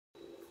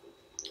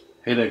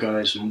Hey there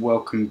guys, and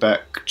welcome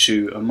back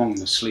to Among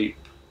the Sleep.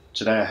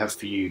 Today I have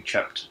for you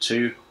chapter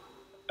 2.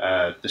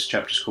 This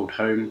chapter is called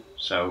Home,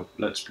 so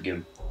let's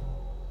begin.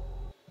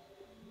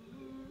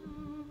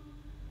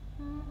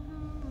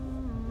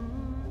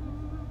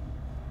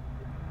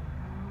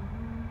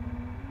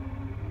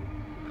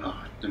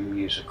 Oh, the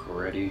music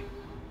already.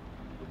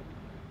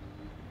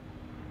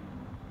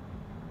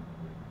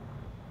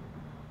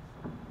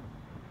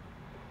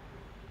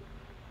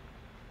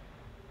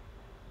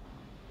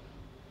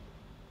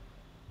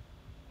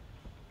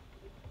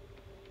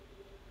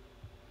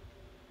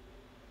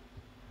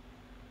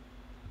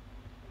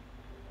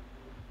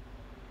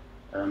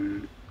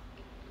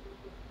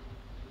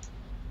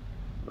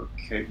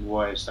 Okay,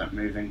 why is that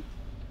moving?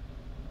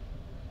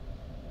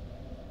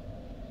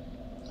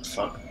 The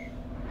fuck?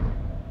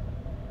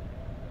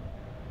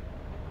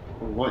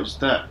 Well, what is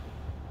that?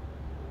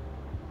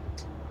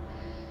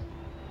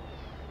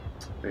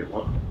 Wait,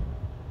 what?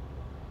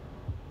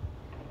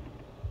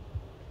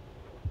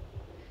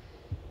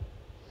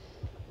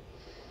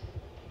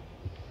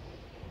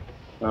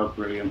 Oh,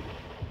 brilliant.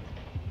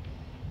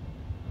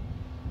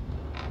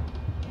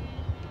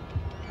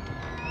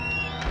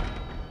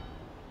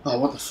 Oh,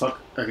 what the fuck?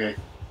 Okay.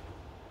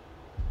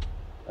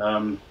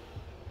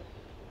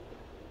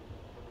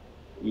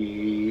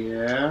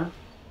 Yeah.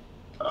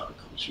 Oh, I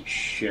can't see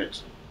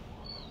shit.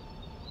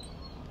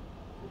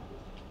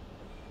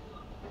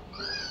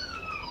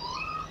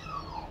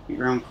 Beat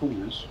around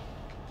corners.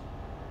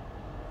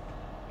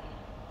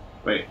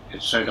 Wait,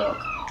 it's so dark.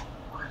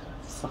 Where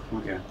the fuck am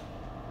I going?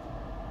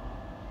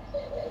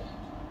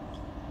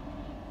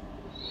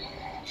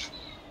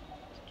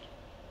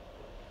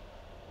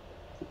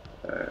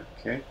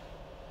 Okay.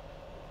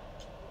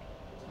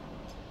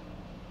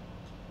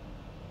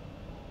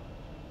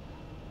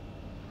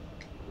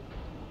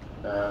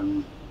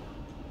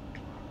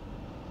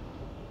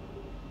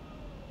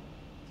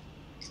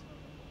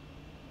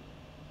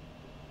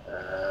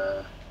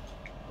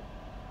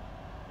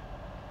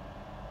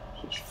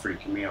 It's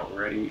freaking me out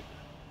already.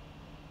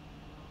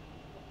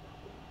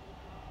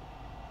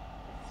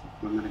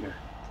 Where am I gonna go?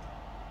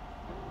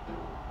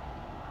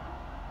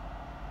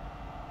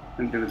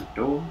 Gonna do with the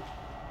door?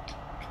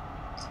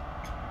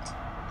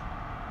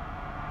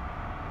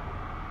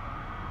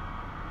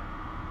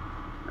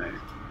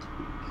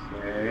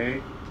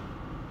 Okay.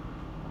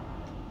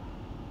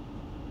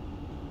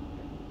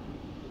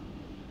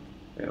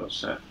 Okay,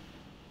 what's that?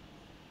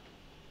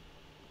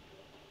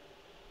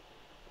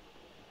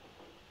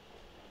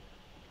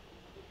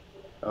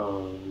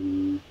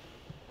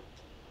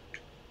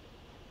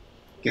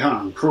 Get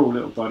on, crawl,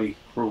 little buddy,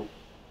 crawl.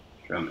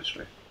 Down this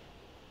way.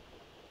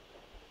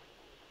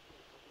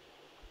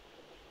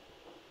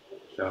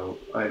 So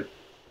I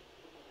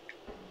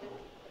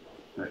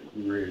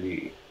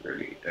really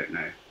don't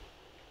know.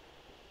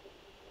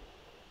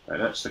 Right,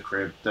 that's the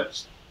crib.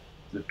 That's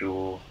the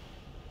door.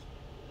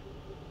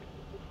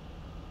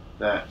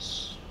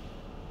 That's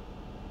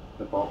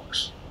the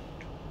box.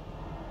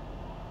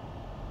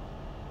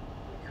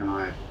 Can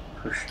I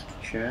push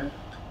the chair?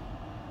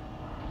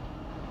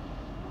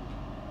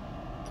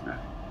 No.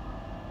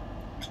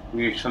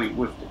 We need something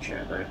with the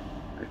chair though.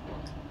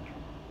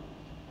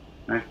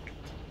 No?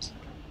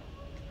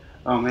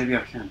 Oh, maybe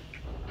I can.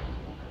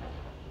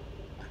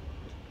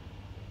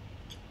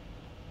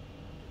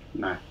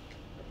 No.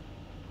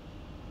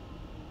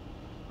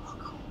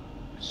 Oh,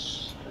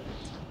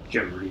 I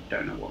generally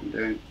don't know what I'm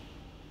doing.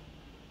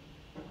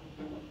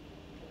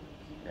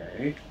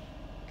 Okay.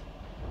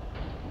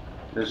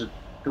 There's a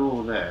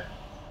door there.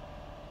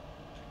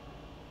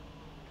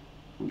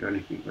 Can't do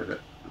anything with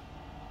it.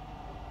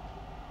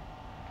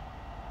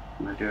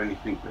 Can I do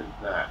anything with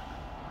that?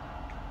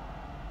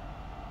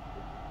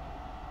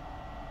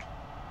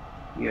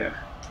 Yeah.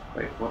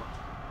 Wait, what?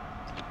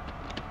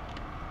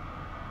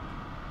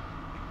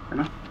 Can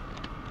I?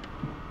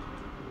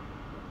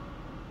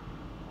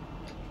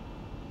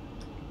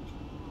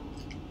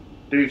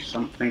 Do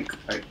something.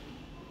 I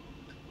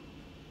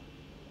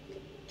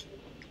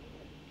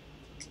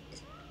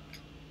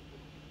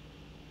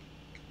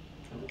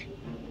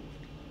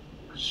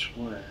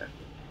swear.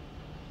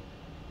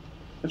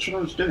 That's what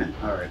I was doing.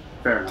 Alright,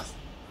 fair enough.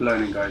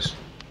 Learning, guys.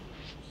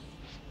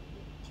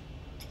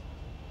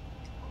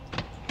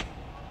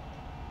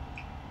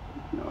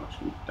 No, it's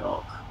gonna be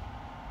dark.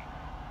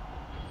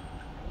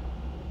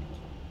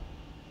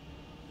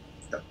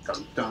 Dum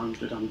dum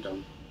dum dum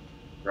dum.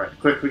 Right, the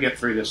quicker we get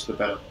through this, the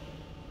better.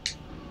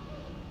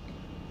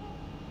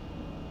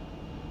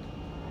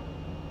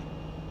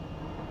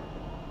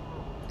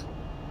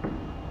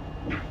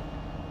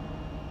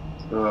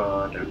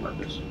 Oh, I don't like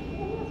this.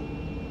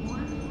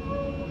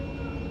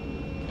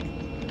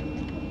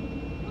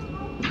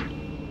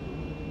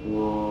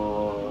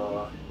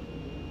 Oh.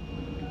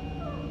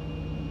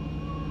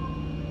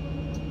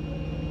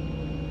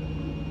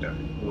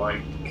 Don't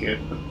like it.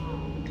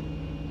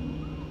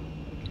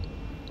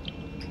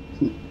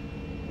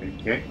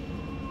 Okay.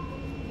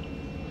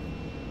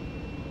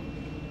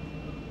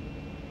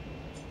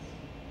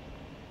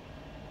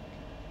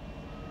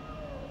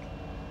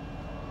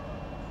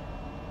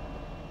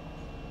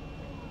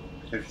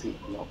 Everything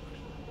locked.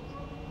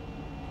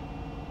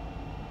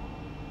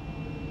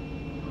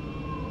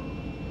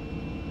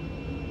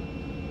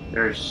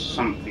 There is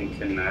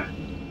something in there.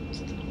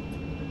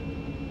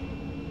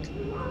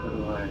 What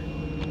do I...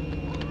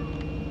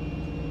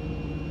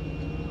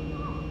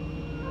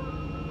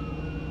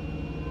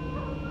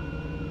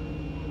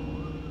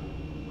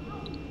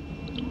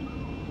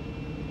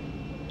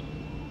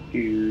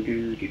 Do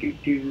do do do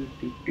do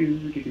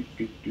do do do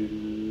do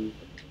do.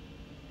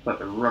 Like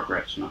the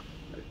Rugrats now.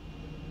 I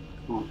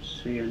can't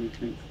see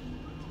anything.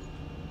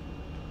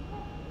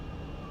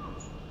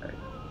 Okay,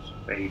 it's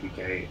baby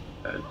gate.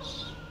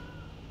 That's...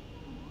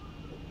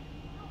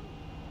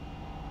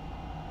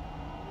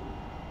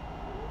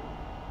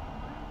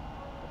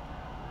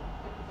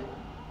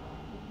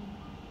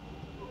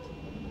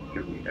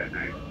 we don't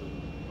know.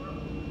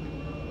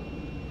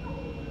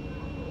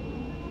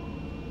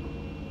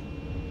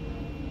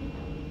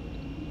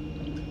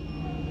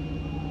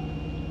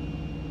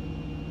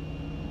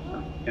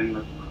 In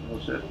the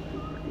closet,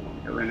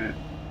 go in it.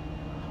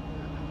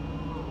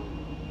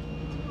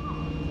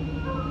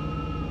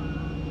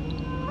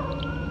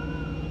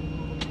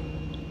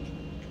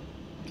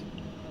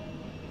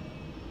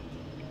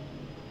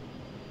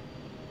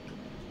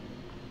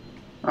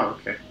 Oh,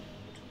 okay.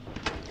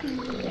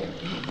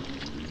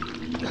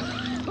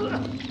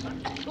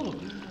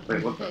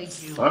 Wait, what the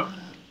fuck?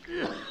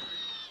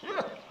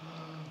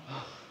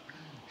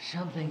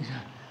 Something's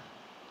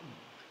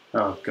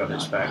Oh god,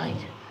 it's not back. right.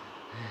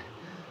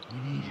 We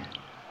need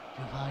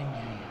to find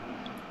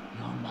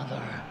your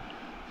mother.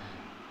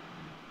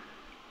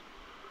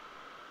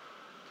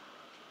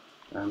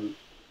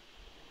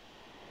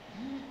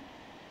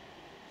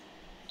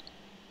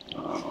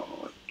 Oh,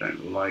 I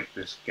don't like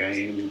this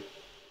game.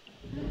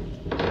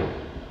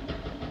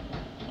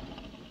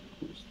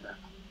 What's that?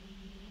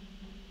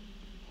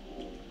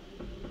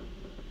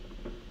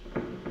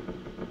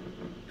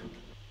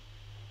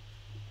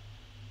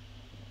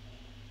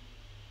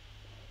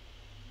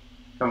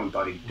 Come on,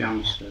 buddy,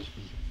 downstairs.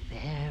 Be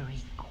very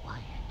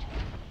quiet.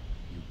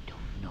 You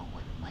don't know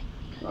what might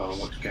be. Oh,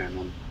 what's going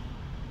on?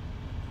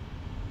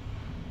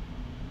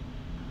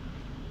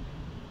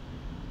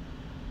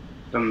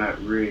 Done that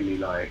really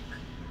like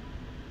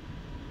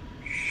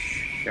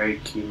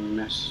shaky,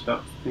 messed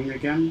up thing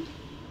again.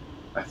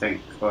 I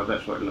think. Well,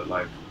 that's what it looked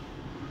like.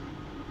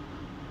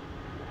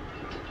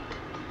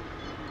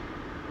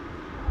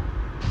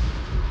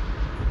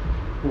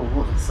 Oh,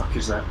 what the fuck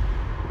is that?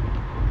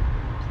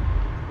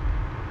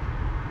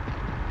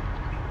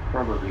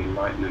 Probably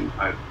lightning.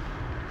 I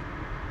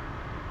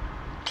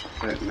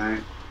don't know.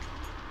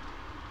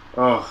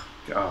 Oh,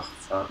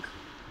 fuck.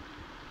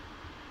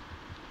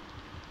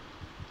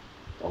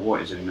 Oh,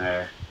 what is in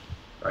there?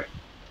 Right,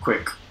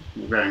 quick.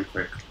 We're going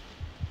quick.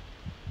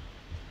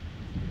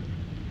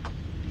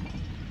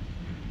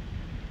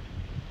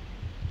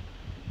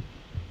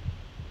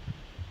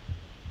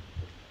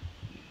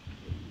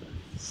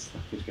 What the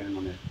fuck is going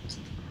on here?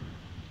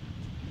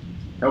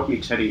 Help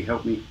me, Teddy,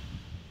 help me.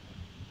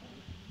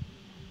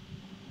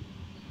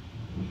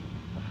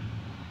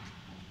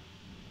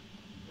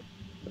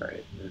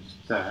 Right, there's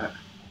that. Do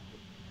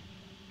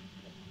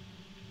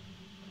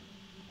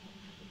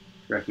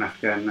you reckon I have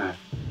to go in there?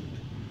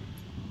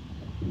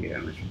 Yeah,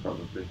 most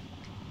probably.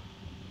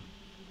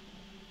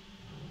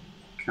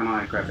 Can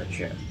I grab a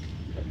chair?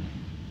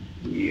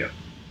 Yep.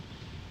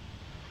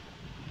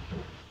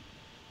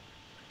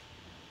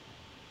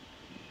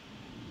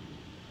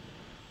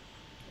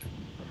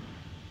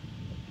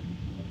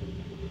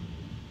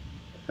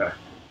 Okay.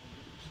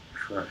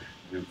 Try.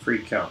 Don't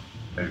freak out.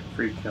 Don't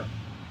freak out.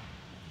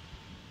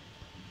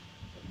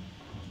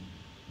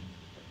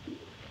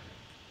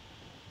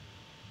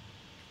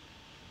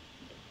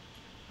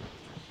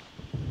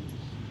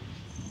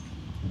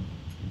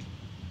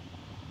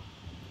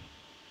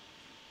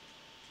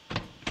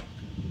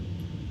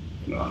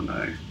 Oh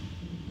no.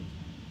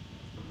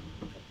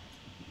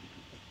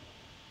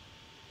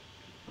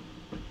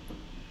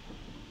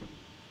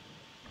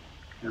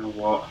 You know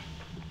what?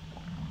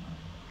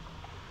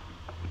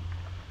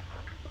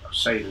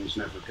 Saving's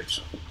never good,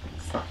 so what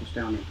the fuck is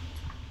down here?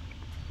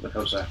 What the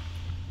hell's that?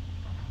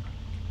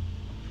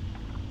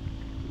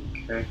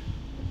 Okay.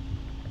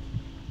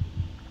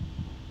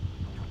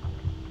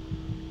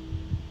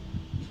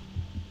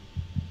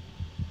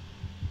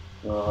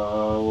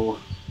 Oh,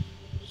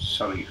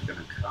 something's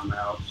gonna come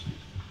out,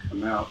 something's gonna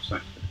come out,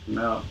 something's gonna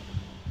come out.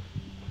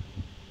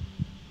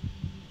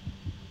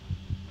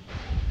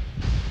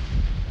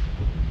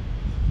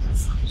 What the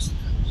fuck is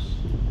this?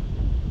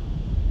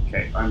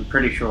 Okay, I'm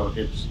pretty sure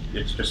it's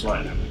just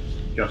lightning.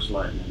 It's just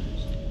lightning.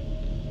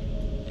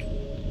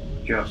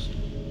 It's just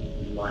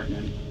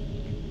lightning.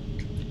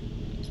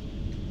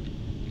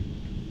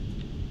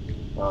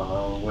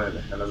 Oh, where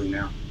the hell are we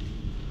now?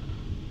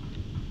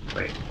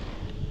 Wait.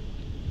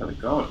 Oh, the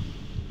garden.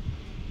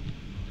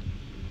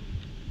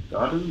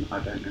 Garden? I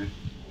don't know.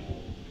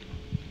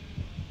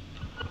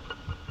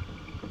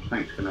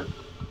 Something's gonna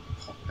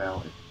pop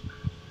out.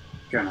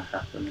 It's gonna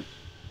happen.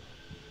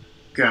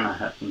 It's gonna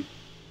happen.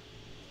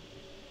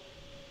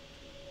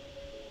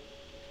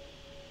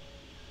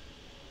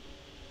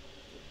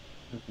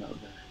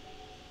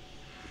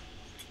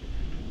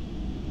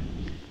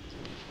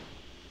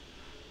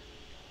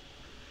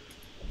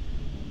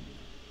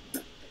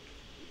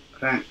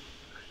 I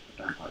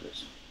don't like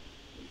this.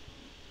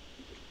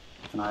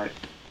 Can I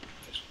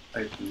just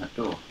open that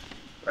door?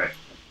 Right.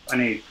 I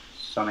need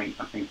something,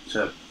 I think,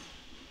 to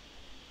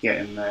get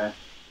in there.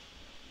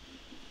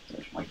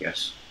 There's my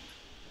guess.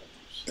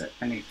 Is there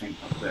anything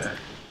up there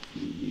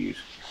you can use?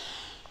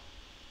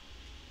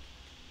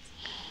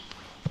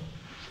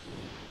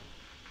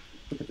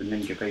 Look at the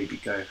ninja baby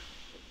go.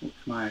 What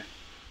can I...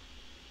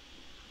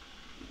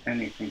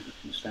 anything I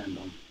can stand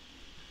on?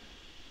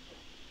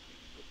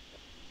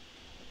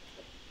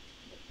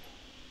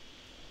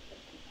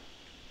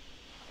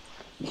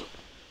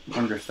 I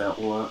wonder if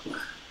that'll work.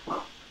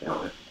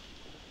 Doubt it.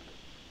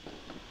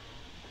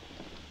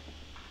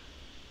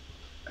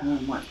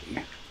 Might be.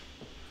 Can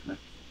I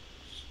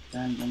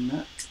stand on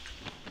that?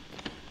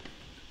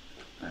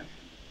 No.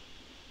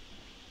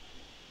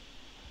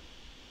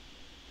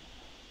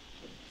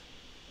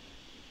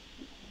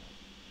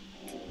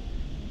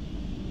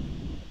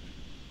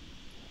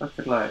 I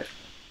could like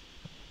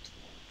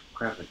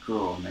grab a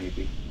drawer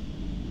maybe.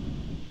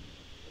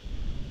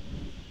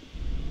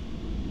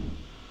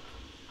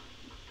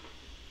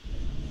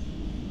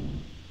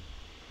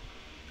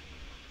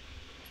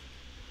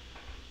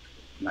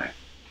 No.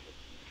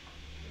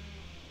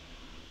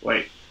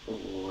 Wait.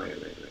 Oh, wait.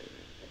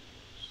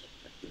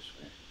 Back this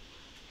way.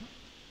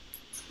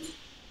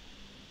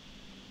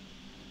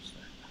 What's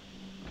that?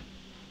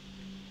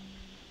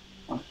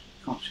 I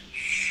can't see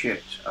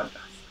shit. I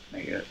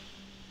make it.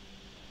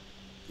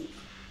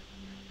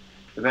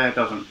 The bear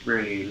doesn't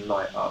really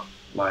light up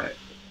like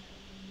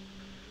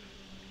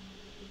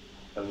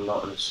a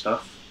lot of the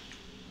stuff.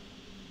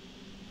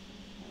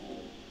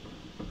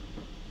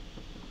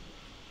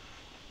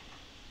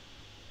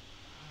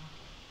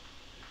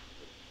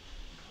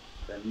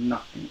 There's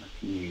nothing I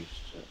can use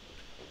to...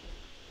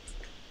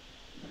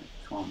 I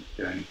can't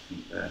do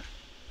anything there.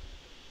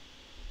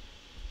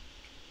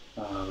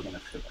 We're going to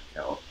have to go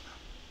back out.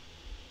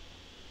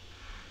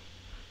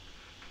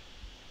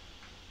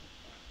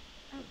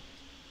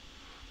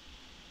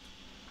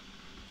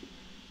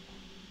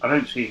 I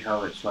don't see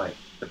how it's like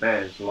the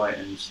bear's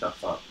lighting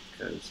stuff up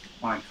because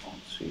I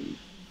can't see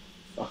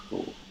fuck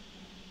all.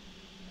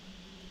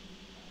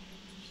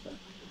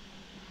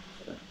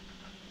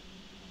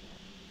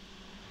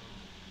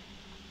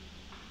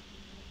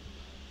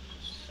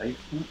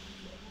 Safe?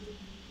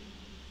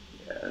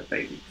 Yeah, the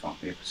baby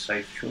can't be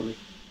safe surely.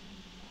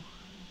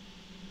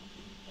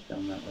 It's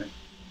down that way.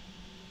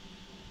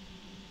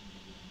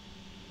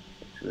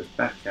 So we're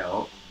back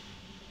out.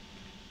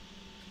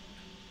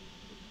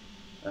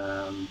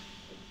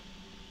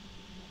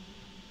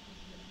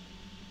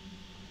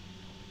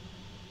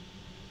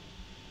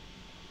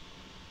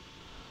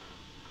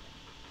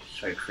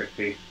 So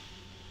trippy.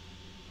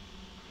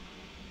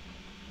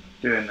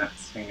 Doing that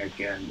thing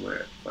again where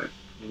it's like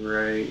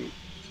right.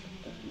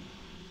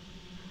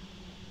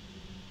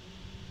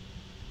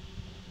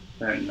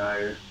 Don't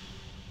know.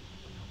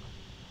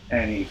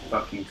 Any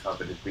fucking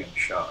cupboard is being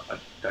shut. I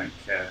don't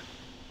care.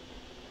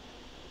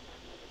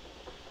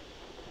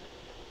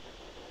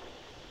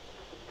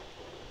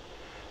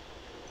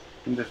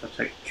 And if I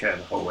take the chair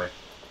the whole way?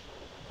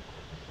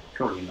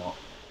 Surely not.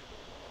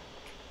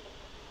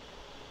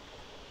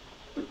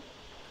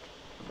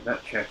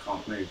 That chair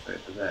can't move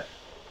over there.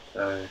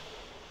 So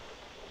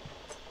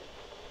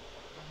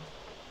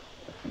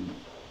I can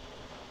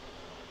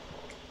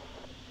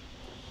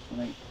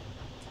something.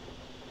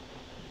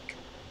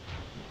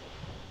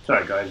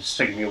 Sorry guys, it's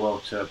taking me a while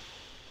to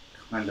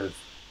kind of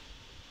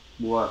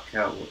work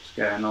out what's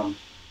going on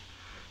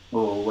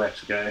or where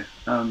to go.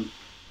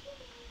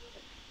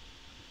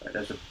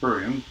 There's a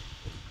broom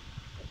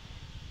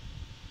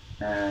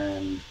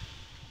and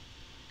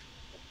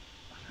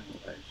I don't know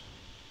what those.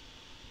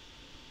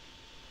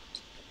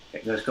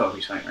 Okay, there's got to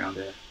be something around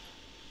here.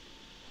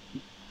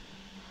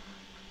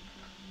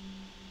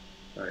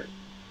 Right.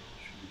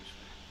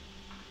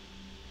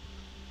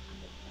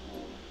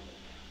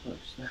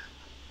 What's that?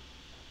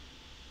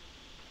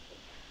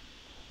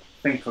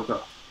 I think I've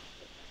got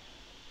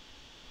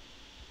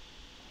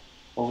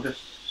all this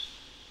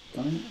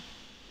something.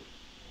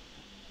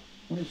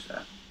 What is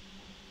that?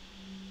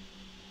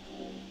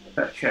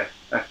 That chair.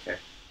 Okay.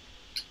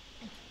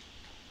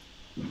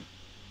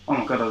 Oh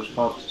my god, that was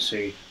hard to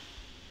see.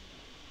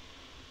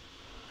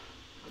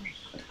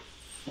 So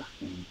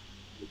fucking...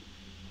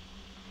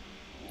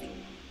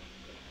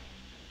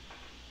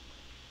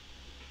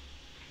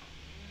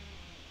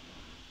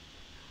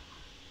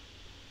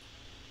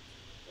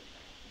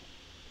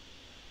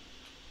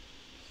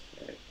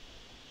 Okay.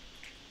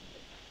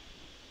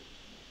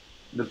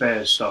 The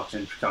bear's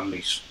starting to become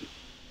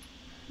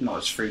not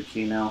as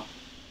freaky now.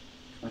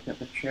 Can I get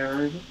the chair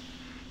over?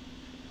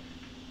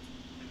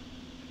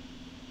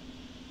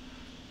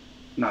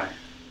 No. Oh,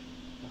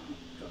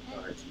 God,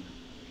 that hurts me.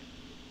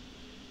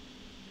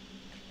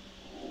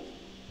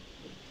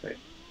 Okay.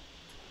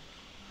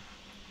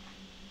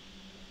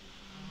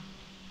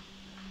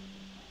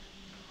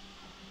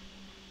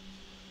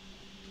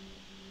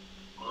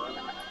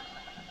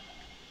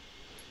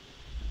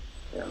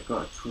 Yeah, I've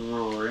got a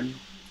drawing.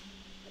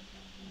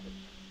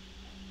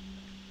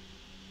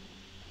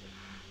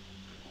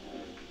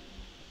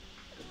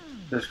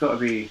 There's got to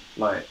be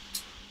like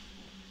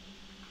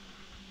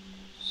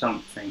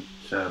something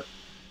to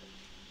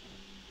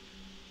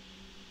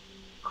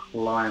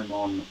climb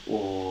on,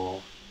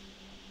 or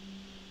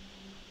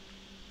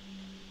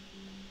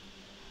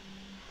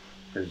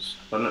because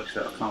by the looks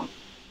of it I can't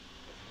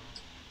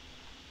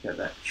get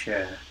that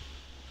chair.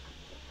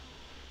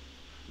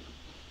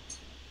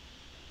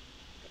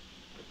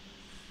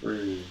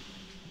 Through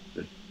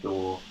the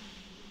door.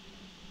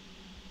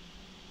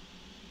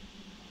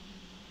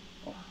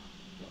 Oh,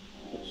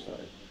 what's that?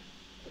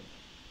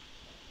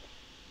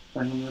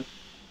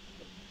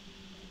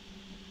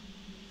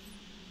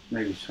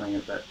 Maybe something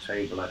at that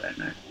table, I don't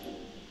know.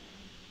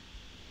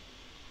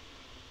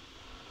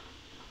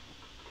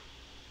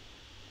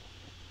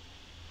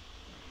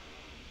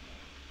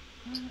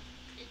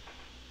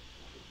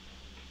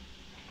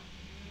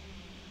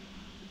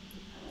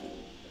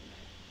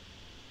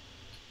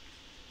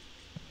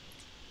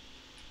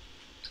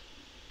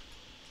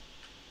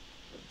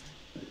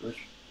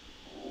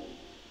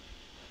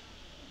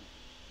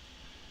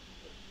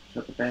 Is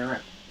that the bear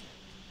at?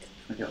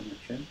 Can I get on the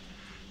chair?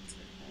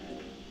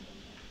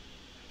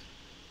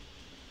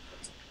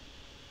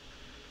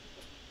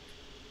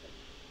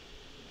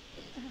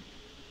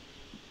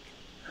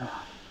 I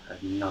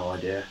have no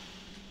idea.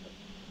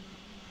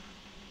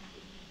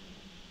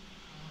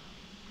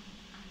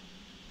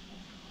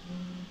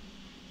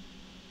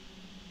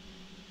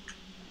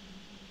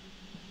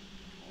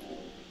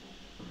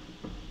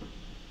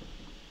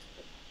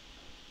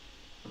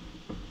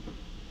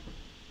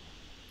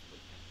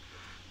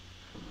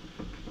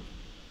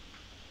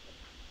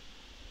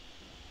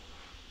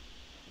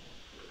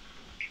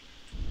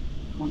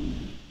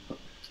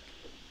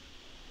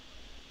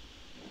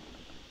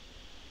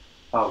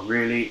 Oh,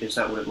 really? Is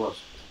that what it was?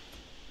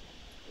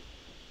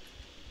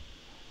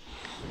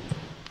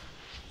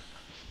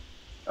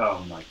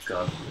 Oh my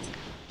god.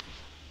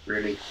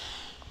 Really?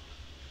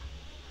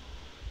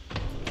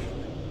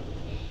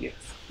 Yeah,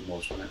 fucking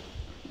was, wasn't it?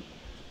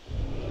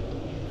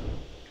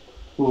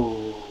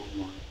 Oh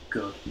my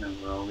god, no,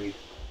 where are we?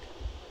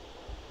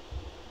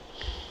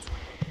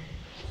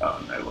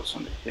 Oh no, what's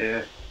under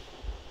here?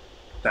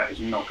 That is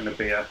not going to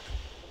be a...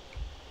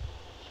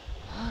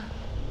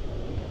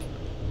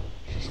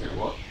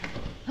 What?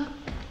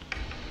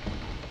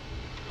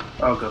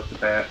 Oh god, the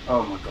bear.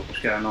 Oh my god, what's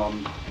going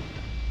on?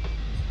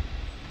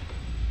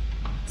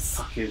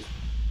 Fuck is...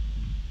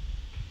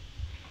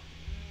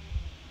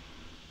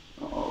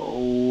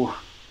 Oh...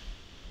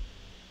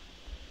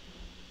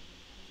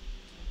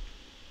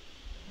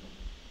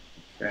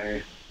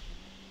 Okay.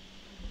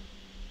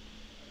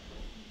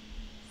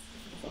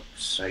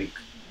 Fuck's sake.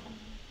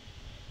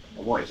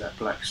 Oh, what is that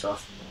black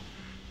stuff?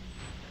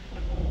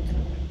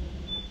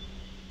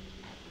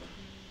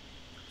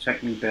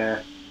 Protect me,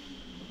 bear.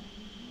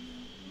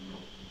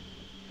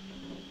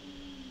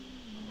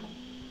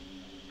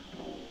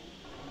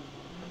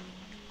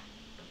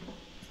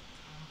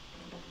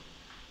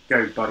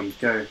 Go, buddy,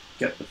 go.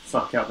 Get the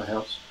fuck out of the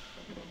house.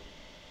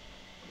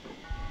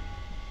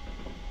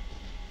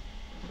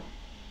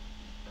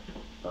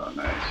 Oh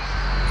no.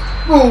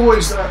 Oh, what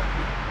is that?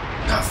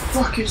 The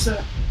fuck is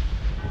that?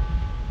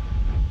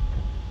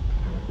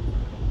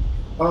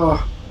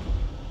 Oh.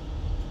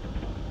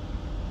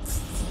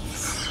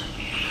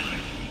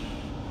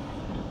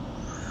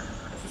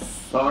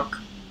 Fuck.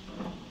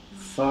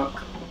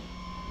 Fuck.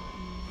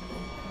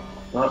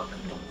 Fuck.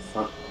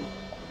 Fuck.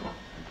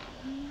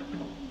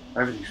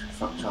 Everything's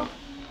fucked up.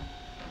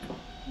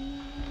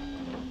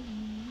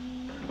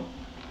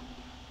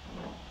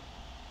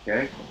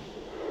 Okay.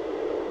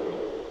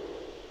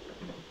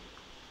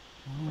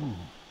 Oh,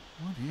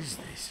 what is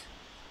this?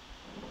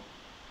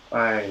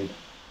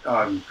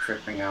 I'm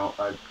tripping out.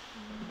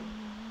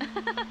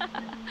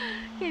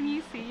 Can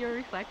you see your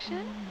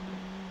reflection?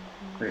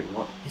 Wait,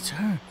 what? It's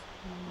her,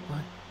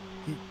 but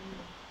it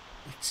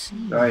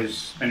seems.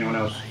 Guys, anyone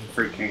else like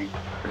freaking?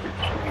 Is it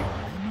just me?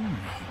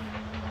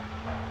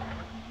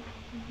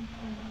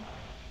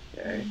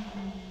 Okay.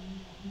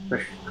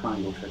 Push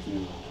triangle checking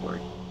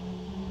inventory.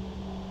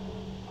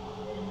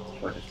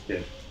 That's what I just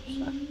did.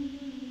 So.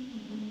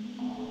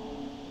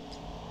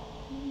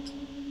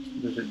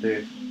 What does it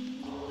do?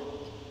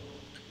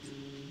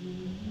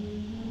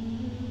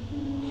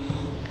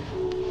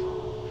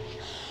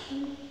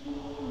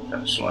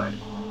 That slide.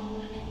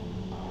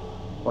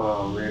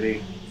 Oh,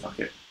 really? Fuck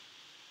it.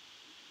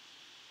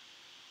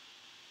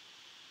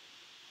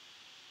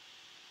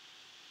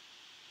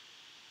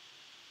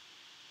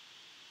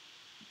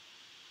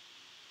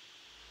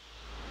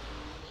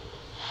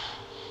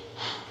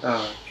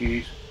 Oh,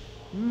 jeez.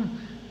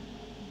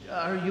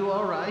 Are you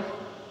all right?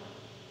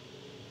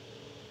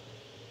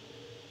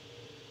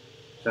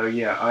 So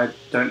yeah, I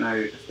don't know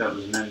if that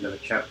was an end of a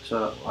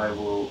chapter. I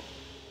will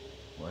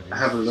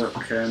have a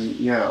look and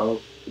yeah,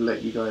 I'll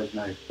let you guys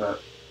know,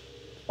 but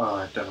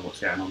I don't know what's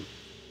going on.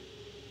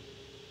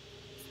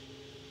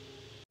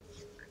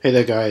 Hey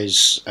there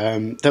guys,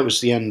 that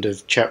was the end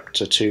of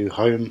chapter 2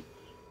 Home.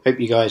 Hope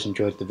you guys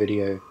enjoyed the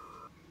video.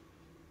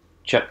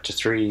 Chapter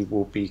 3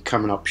 will be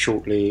coming up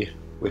shortly,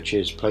 which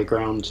is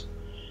Playground.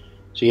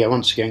 So yeah,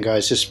 once again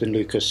guys, this has been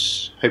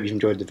Lucas. Hope you've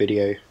enjoyed the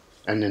video,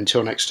 and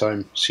until next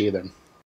time, see you then.